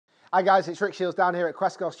Hi guys, it's Rick Shiels down here at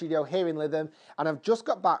Quest Golf Studio here in Lytham, and I've just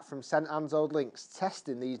got back from St Anne's Old Links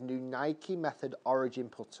testing these new Nike Method Origin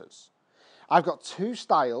putters. I've got two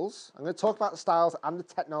styles. I'm going to talk about the styles and the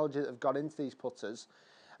technology that have gone into these putters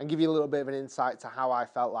and give you a little bit of an insight to how I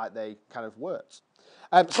felt like they kind of worked.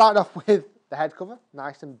 Starting off with the head cover,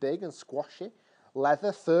 nice and big and squashy.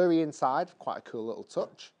 Leather, furry inside, quite a cool little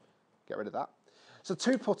touch. Get rid of that. So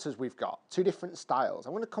two putters we've got, two different styles.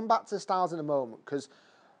 I'm going to come back to the styles in a moment because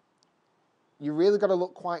you really got to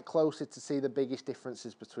look quite closely to see the biggest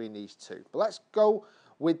differences between these two. But let's go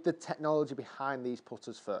with the technology behind these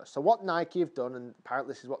putters first. So what Nike have done, and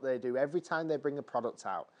apparently this is what they do every time they bring a product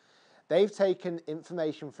out, they've taken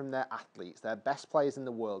information from their athletes, their best players in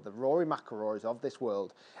the world, the Rory McIlroys of this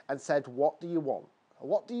world, and said, what do you want?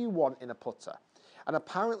 What do you want in a putter? And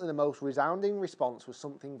apparently the most resounding response was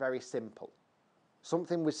something very simple.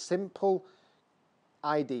 Something with simple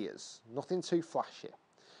ideas, nothing too flashy.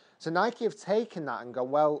 So Nike have taken that and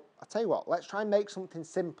gone, well, I'll tell you what, let's try and make something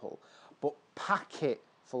simple, but pack it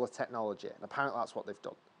full of technology. And apparently that's what they've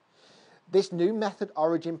done. This new Method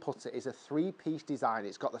Origin putter is a three-piece design.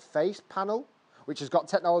 It's got the face panel, which has got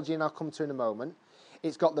technology, and I'll come to in a moment.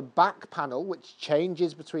 It's got the back panel, which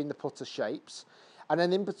changes between the putter shapes. And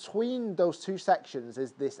then in between those two sections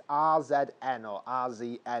is this RZN or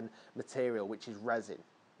RZN material, which is resin.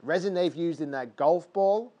 Resin they've used in their golf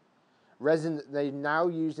ball, resin that they now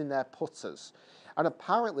use in their putters. And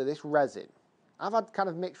apparently this resin, I've had kind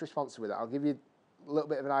of mixed responses with it. I'll give you a little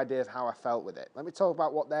bit of an idea of how I felt with it. Let me talk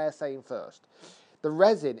about what they're saying first. The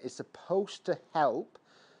resin is supposed to help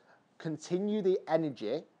continue the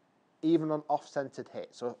energy even on off-centered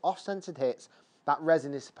hits. So off-centered hits, that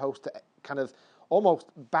resin is supposed to kind of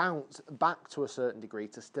almost bounce back to a certain degree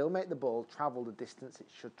to still make the ball travel the distance it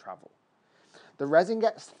should travel. The resin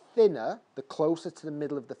gets thinner the closer to the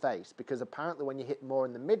middle of the face because apparently when you hit more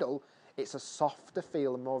in the middle, it's a softer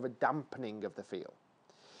feel and more of a dampening of the feel.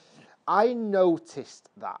 I noticed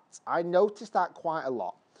that. I noticed that quite a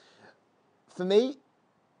lot. For me,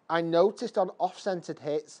 I noticed on off-centered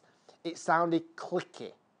hits, it sounded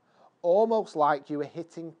clicky, almost like you were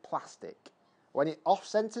hitting plastic. When it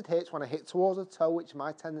off-centered hits, when I hit towards the toe, which is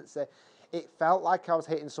my tendency, it felt like I was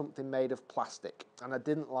hitting something made of plastic, and I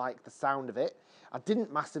didn't like the sound of it. I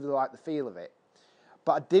didn't massively like the feel of it,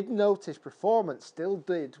 but I did notice performance still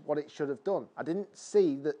did what it should have done. I didn't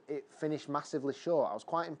see that it finished massively short. I was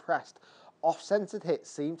quite impressed. Off-centered hits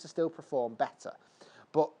seemed to still perform better,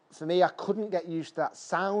 but for me, I couldn't get used to that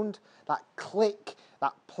sound, that click,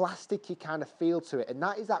 that plasticky kind of feel to it, and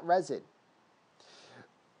that is that resin.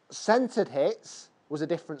 Centered hits was a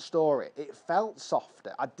different story. It felt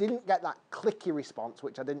softer. I didn't get that clicky response,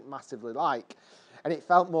 which I didn't massively like, and it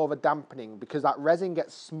felt more of a dampening because that resin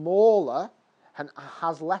gets smaller and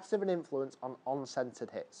has less of an influence on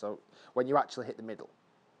uncentered hits, so when you actually hit the middle,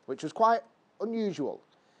 which was quite unusual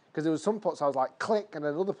because there was some putts I was like click and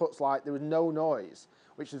then other putts like there was no noise,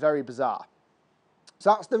 which is very bizarre.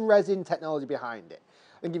 So that's the resin technology behind it.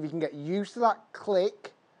 I think if you can get used to that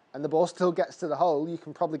click and the ball still gets to the hole, you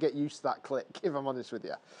can probably get used to that click, if I'm honest with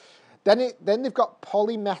you. Then they've got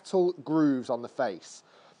polymetal grooves on the face.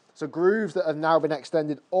 So grooves that have now been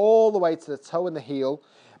extended all the way to the toe and the heel,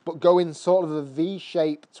 but go in sort of a V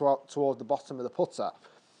shape toward the bottom of the putter.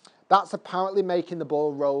 That's apparently making the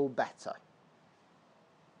ball roll better.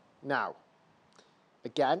 Now,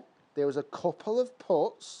 again, there was a couple of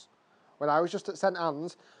putts when I was just at St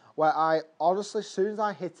Anne's where I honestly, as soon as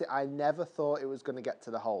I hit it, I never thought it was going to get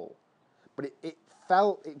to the hole. But it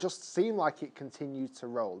just seemed like it continued to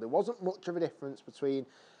roll. There wasn't much of a difference between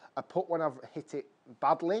a putt when I've hit it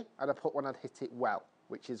badly and a putt when I'd hit it well,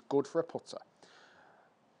 which is good for a putter.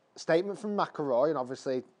 Statement from McIlroy, and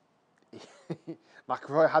obviously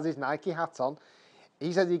McIlroy has his Nike hat on.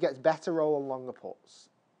 He says he gets better roll on longer putts.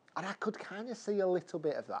 And I could kind of see a little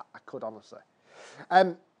bit of that. I could, honestly.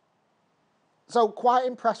 So quite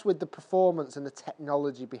impressed with the performance and the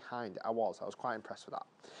technology behind it. I was quite impressed with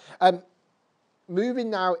that. Moving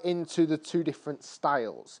now into the two different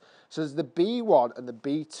styles. So there's the B1 and the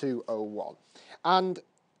B201. And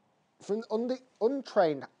from the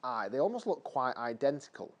untrained eye, they almost look quite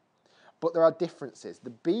identical. But there are differences. The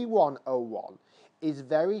B101 is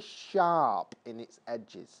very sharp in its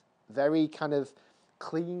edges. Very kind of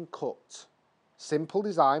clean cut. Simple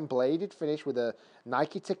design, bladed finish with a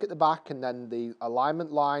Nike tick at the back and then the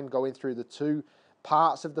alignment line going through the two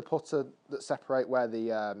parts of the putter that separate where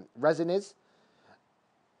the resin is.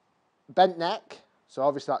 Bent neck, so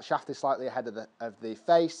obviously that shaft is slightly ahead of the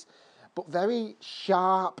face, but very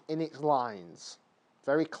sharp in its lines.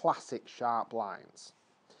 Very classic sharp lines.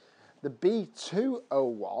 The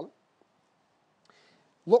B201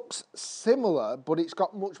 looks similar, but it's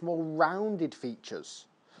got much more rounded features.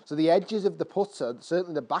 So the edges of the putter,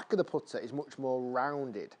 certainly the back of the putter, is much more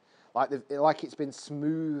rounded, like it's been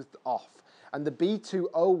smoothed off. And the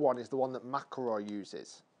B201 is the one that McIlroy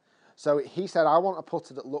uses. So he said, I want a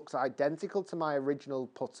putter that looks identical to my original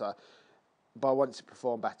putter, but I want it to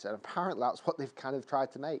perform better. And apparently that's what they've kind of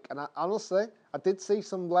tried to make. And honestly, I did see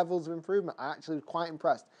some levels of improvement. I actually was quite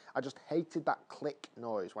impressed. I just hated that click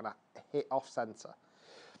noise when I hit off centre.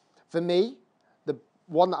 For me, the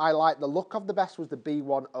one that I liked the look of the best was the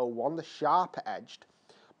B101, the sharper edged.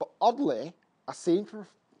 But oddly, I seem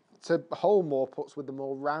to hold more putts with the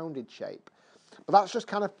more rounded shape. But that's just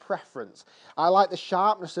kind of preference. I like the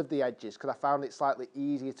sharpness of the edges because I found it slightly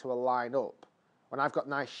easier to align up. When I've got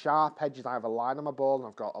nice sharp edges, I have a line on my ball and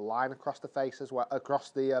I've got a line across the face as well, across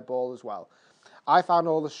the ball as well. I found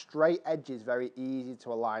all the straight edges very easy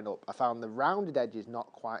to align up. I found the rounded edges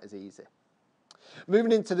not quite as easy.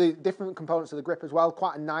 Moving into the different components of the grip as well,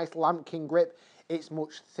 quite a nice lambkin grip. It's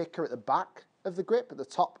much thicker at the back of the grip, at the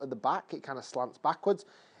top of the back, it kind of slants backwards.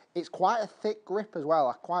 It's quite a thick grip as well.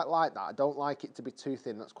 I quite like that. I don't like it to be too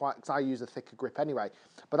thin. That's quite, because I use a thicker grip anyway.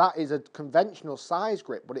 But that is a conventional size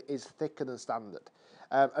grip, but it is thicker than standard.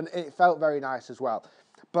 And it felt very nice as well.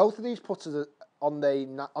 Both of these putters on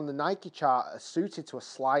the Nike chart are suited to a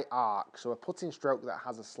slight arc, so a putting stroke that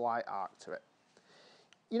has a slight arc to it.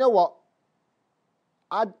 You know what?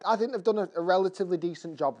 I think they've done a relatively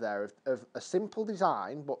decent job there of a simple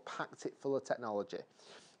design, but packed it full of technology.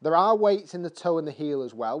 There are weights in the toe and the heel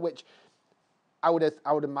as well, which I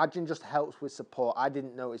would imagine just helps with support. I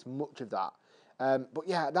didn't notice much of that. But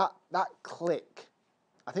yeah, that click,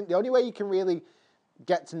 I think the only way you can really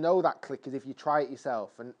get to know that click is if you try it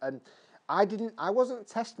yourself. And I wasn't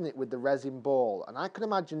testing it with the resin ball, and I can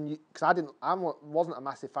imagine, because I wasn't a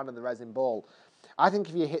massive fan of the resin ball. I think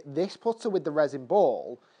if you hit this putter with the resin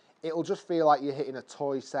ball, it'll just feel like you're hitting a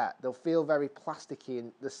toy set. They'll feel very plasticky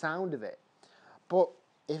in the sound of it. But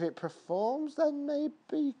if it performs, then maybe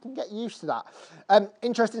you can get used to that.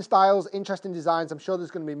 Interesting styles, interesting designs. I'm sure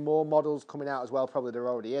there's going to be more models coming out as well. Probably there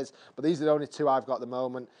already is, but these are the only two I've got at the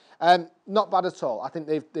moment. Not bad at all. I think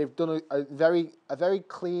they've done a very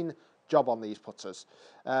clean job on these putters.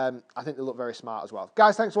 I think they look very smart as well.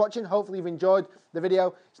 Guys, thanks for watching. Hopefully you've enjoyed the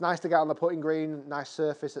video. It's nice to get on the putting green, nice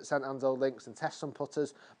surface at St Anne's Old Links and test some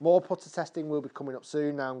putters. More putter testing will be coming up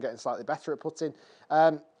soon. Now I'm getting slightly better at putting.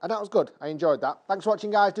 And that was good. I enjoyed that. Thanks for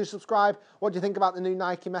watching, guys. Do subscribe. What do you think about the new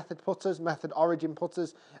Nike Method putters, Method Origin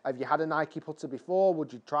putters? Have you had a Nike putter before?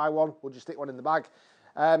 Would you try one? Would you stick one in the bag?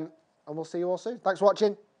 And we'll see you all soon. Thanks for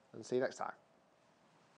watching and see you next time.